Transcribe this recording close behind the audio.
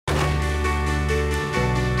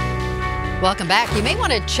Welcome back. You may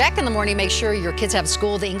want to check in the morning, make sure your kids have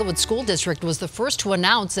school. The Englewood School District was the first to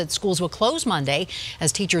announce that schools will close Monday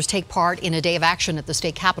as teachers take part in a day of action at the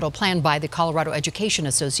state capitol planned by the Colorado Education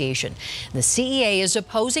Association. The CEA is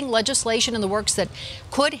opposing legislation in the works that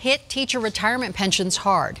could hit teacher retirement pensions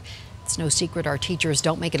hard. It's no secret our teachers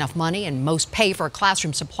don't make enough money, and most pay for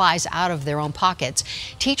classroom supplies out of their own pockets.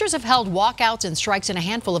 Teachers have held walkouts and strikes in a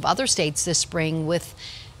handful of other states this spring with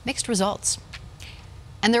mixed results.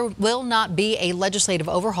 And there will not be a legislative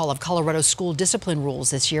overhaul of Colorado's school discipline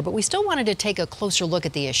rules this year, but we still wanted to take a closer look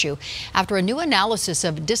at the issue after a new analysis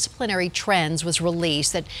of disciplinary trends was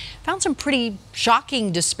released that found some pretty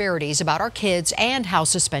shocking disparities about our kids and how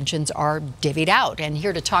suspensions are divvied out. And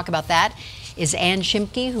here to talk about that is Ann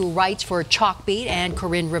Shimke, who writes for Chalkbeat, and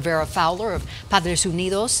Corinne Rivera Fowler of Padres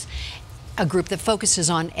Unidos, a group that focuses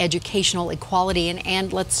on educational equality.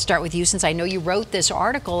 And let's start with you, since I know you wrote this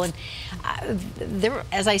article, and there,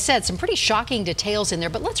 as I said, some pretty shocking details in there.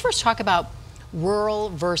 But let's first talk about rural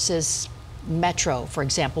versus metro, for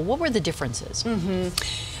example. What were the differences?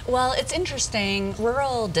 Well, it's interesting.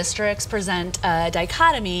 Rural districts present a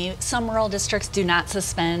dichotomy. Some rural districts do not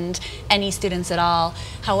suspend any students at all.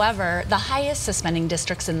 However, the highest suspending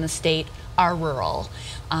districts in the state are rural.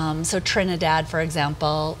 So Trinidad, for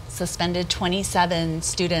example, suspended 27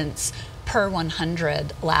 students per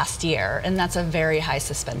 100 last year, and that's a very high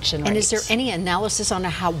suspension rate. And is there any analysis on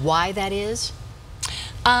why that is?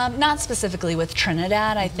 Not specifically with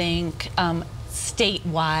Trinidad. I think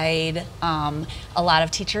statewide, a lot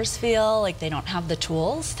of teachers feel like they don't have the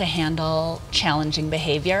tools to handle challenging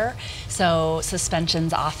behavior. So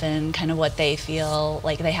suspension's often kind of what they feel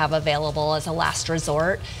like they have available as a last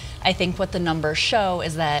resort. I think what the numbers show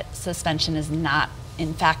is that suspension is not,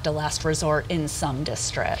 in fact, a last resort in some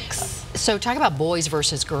districts. So talk about boys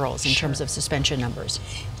versus girls in terms of suspension numbers.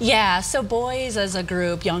 Yeah, so boys as a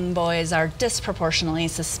group, young boys, are disproportionately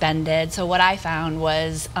suspended. So what I found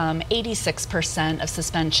was 86% of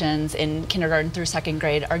suspensions in kindergarten through second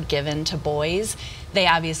grade are given to boys. They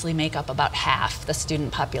obviously make up about half the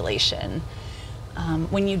student population.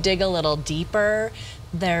 When you dig a little deeper,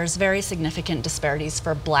 there's very significant disparities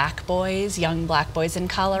for black boys, young black boys in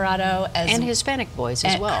Colorado. And Hispanic boys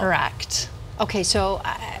as well. Correct. Okay, so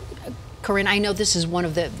Corinne, I know this is one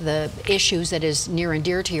of the issues that is near and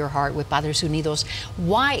dear to your heart with Padres Unidos.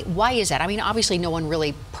 Why is that? I mean, obviously no one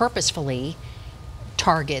really purposefully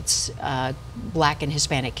targets black and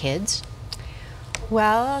Hispanic kids.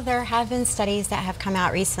 Well, there have been studies that have come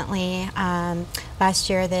out recently. Last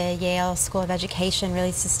year, the Yale School of Education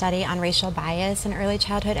released a study on racial bias in early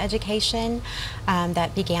childhood education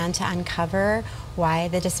that began to uncover why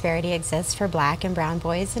the disparity exists for black and brown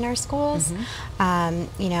boys in our schools.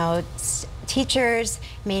 You know, teachers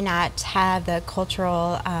may not have the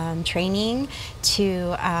cultural training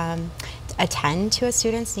to attend to a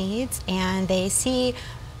student's needs, and they see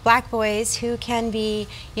black boys who can be,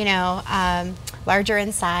 you know, larger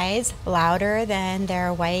in size, louder than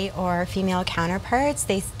their white or female counterparts.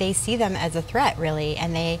 They see them as a threat, really,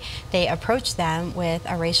 and they approach them with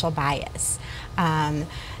a racial bias.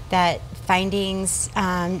 That findings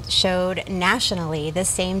showed nationally the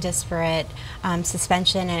same disparate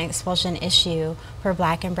suspension and expulsion issue for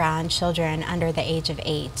black and brown children under the age of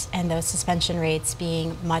 8, and those suspension rates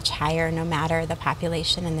being much higher no matter the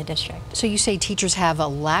population in the district. So you say teachers have a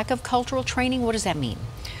lack of cultural training. What does that mean?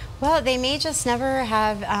 Well, they may just never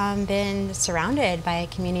have been surrounded by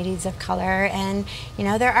communities of color, and you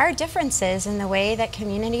know, there are differences in the way that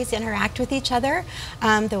communities interact with each other,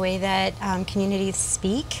 the way that communities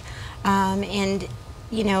speak, and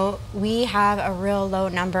you know, we have a real low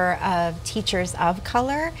number of teachers of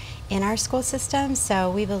color in our school system,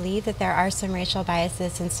 so we believe that there are some racial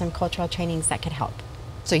biases and some cultural trainings that could help.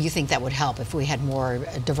 So you think that would help if we had more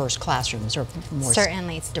diverse classrooms or more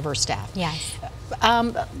diverse staff? Yes.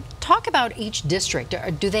 Talk about each district.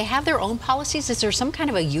 Do they have their own policies? Is there some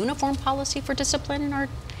kind of a uniform policy for discipline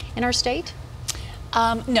in our state?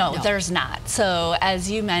 No, there's not. So as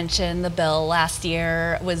you mentioned, the bill last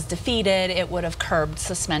year was defeated. It would have curbed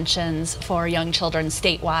suspensions for young children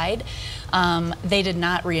statewide. They did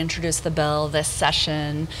not reintroduce the bill this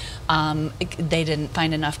session. They didn't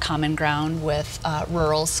find enough common ground with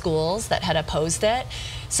rural schools that had opposed it.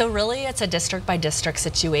 So really it's a district by district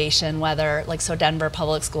situation, whether, like, so Denver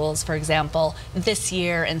Public Schools, for example, this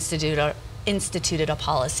year instituted a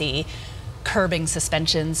policy curbing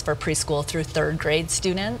suspensions for preschool through 3rd grade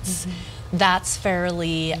students. That's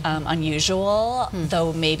fairly unusual,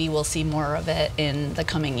 though maybe we'll see more of it in the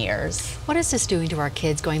coming years. What is this doing to our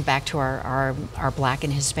kids, going back to our black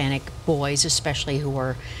and Hispanic boys, especially, who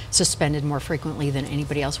are suspended more frequently than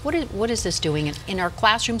anybody else. What is this doing in our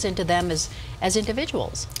classrooms and to them as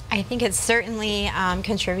individuals? I think it's certainly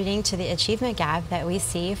contributing to the achievement gap that we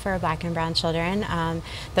see for Black and brown children.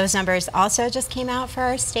 Those numbers also just came out for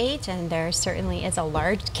our state, and there certainly is a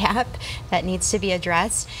large gap that needs to be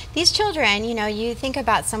addressed. These children, you know, you think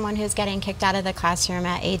about someone who's getting kicked out of the classroom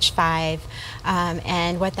at age 5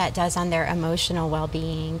 and what that does on their emotional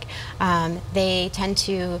well-being. They tend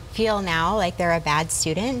to feel now like they're a bad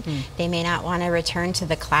student. They may not want to return to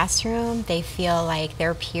the classroom. They feel like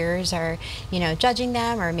their peers are, you know, judging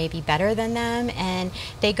them or maybe better than them, and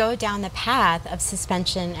they go down the path of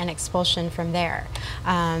suspension and expulsion from there.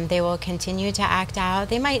 They will continue to act out.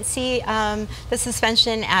 They might see the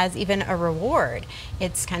suspension as even a reward.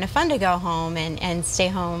 It's kind of fun to go home and stay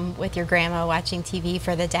home with your grandma watching TV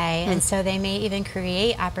for the day, and so they may even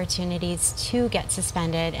create opportunities to get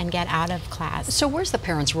suspended and get out of class. So where's the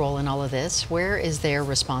parents' role in all of this? Where is their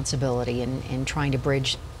responsibility in trying to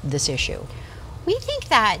bridge this issue? We think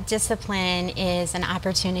that discipline is an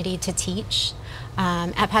opportunity to teach.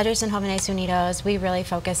 At Padres and Jóvenes Unidos, we really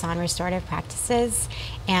focus on restorative practices,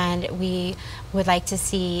 and we would like to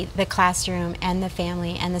see the classroom and the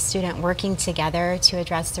family and the student working together to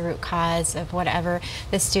address the root cause of whatever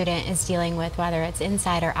the student is dealing with, whether it's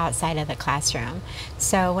inside or outside of the classroom.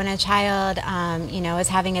 So when a child you know, is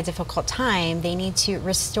having a difficult time, they need to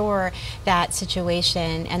restore that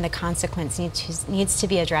situation, and the consequence needs to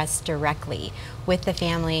be addressed directly with the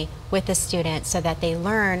family, with the student, so that they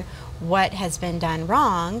learn what has been done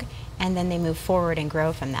wrong, and then they move forward and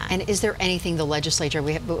grow from that. And is there anything the legislature,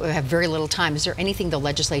 we have very little time, is there anything the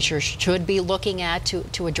legislature should be looking at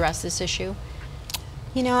to address this issue?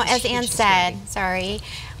 You know, as Ann said,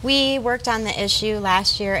 we worked on the issue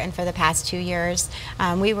last year, and for the past 2 years,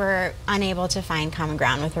 we were unable to find common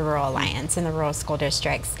ground with the Rural Alliance and the rural school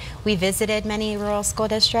districts. We visited many rural school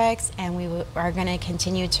districts, and we are going to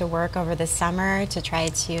continue to work over the summer to try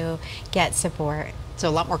to get support. So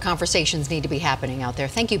a lot more conversations need to be happening out there.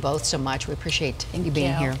 Thank you both so much. We appreciate you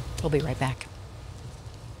being here. We'll be right back.